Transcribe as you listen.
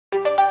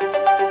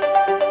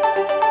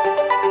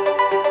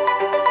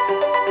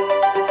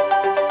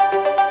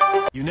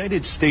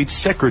United States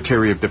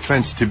Secretary of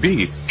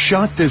Defense-to-be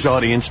shocked his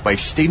audience by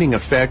stating a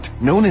fact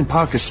known in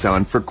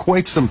Pakistan for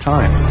quite some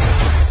time.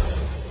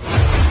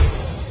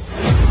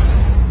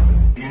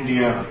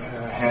 India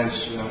has,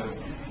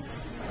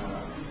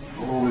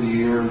 over the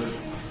years,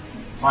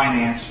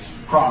 financed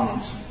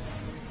problems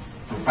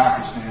for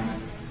Pakistan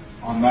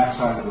on that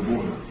side of the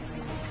border.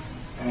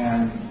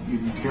 And you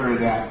can carry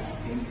that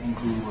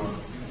into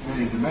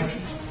many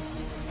dimensions.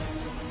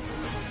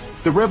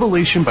 The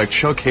revelation by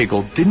Chuck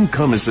Hagel didn't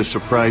come as a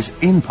surprise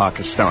in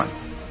Pakistan,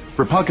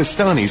 for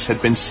Pakistanis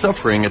had been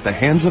suffering at the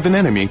hands of an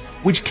enemy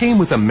which came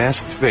with a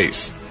masked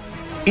face.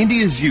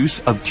 India's use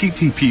of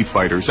TTP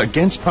fighters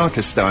against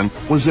Pakistan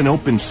was an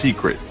open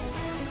secret.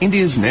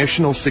 India's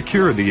National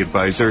Security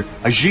Advisor,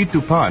 Ajit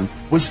Tupan,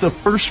 was the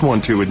first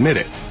one to admit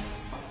it.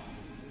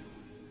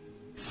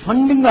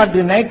 Funding are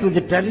denied to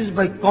the terrorists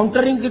by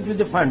countering it with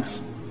the funds,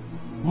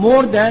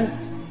 more than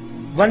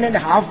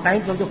 1.5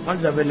 times of the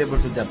funds available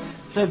to them.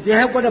 So if they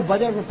have got a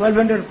budget of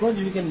 1,200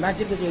 crores, we can match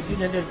it with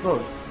 1,800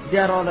 crores. They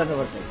are all on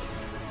our side.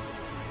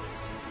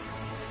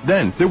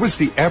 Then there was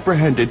the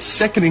apprehended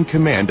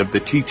second-in-command of the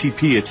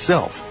TTP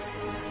itself.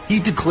 He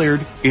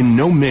declared, in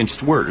no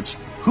minced words,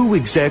 who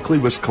exactly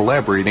was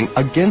collaborating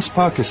against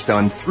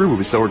Pakistan through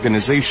his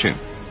organization.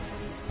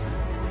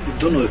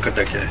 दोनों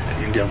इकट्ठा किया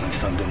है, India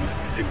Pakistan दोनों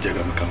एक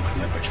जगह में काम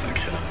करना है पाकिस्तान के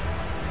खिलाफ।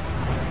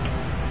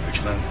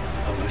 पाकिस्तान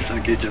अफगानिस्तान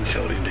की एजेंसी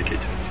और इंडिया की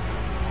एजेंसी,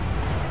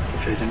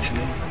 तो एजेंसी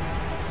ने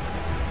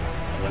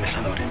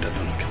अफगानिस्तान और इंडिया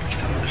दोनों के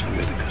पाकिस्तान में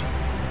संवेदन करा।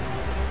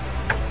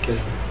 क्या?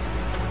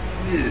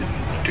 ये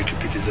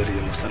TTP के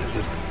जरिए मुख्तलिफ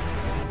जरिए।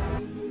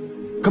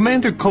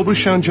 Commander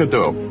Kulbhushan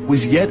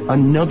was yet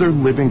another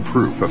living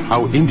proof of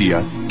how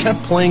India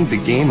kept playing the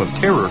game of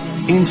terror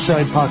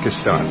inside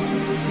Pakistan.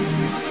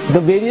 The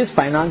various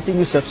financing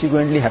which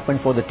subsequently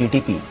happened for the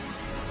TTP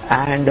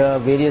and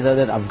various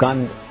other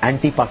Afghan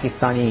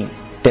anti-Pakistani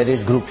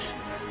terrorist groups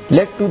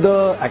led to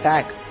the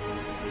attack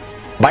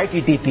by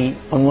TTP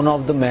on one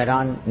of the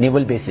Mehran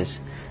naval bases,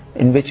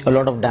 in which a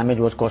lot of damage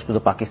was caused to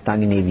the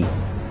Pakistani Navy.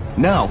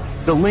 Now,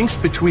 the links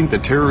between the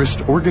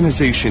terrorist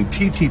organization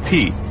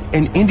TTP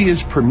and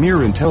India's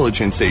premier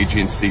intelligence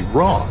agency,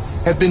 Raw,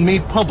 have been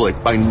made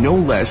public by no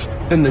less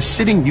than the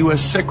sitting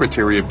U.S.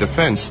 Secretary of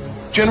Defense,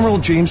 General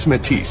James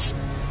Mattis.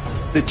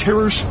 The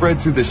terror spread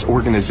through this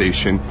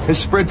organization has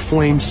spread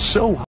flames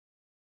so high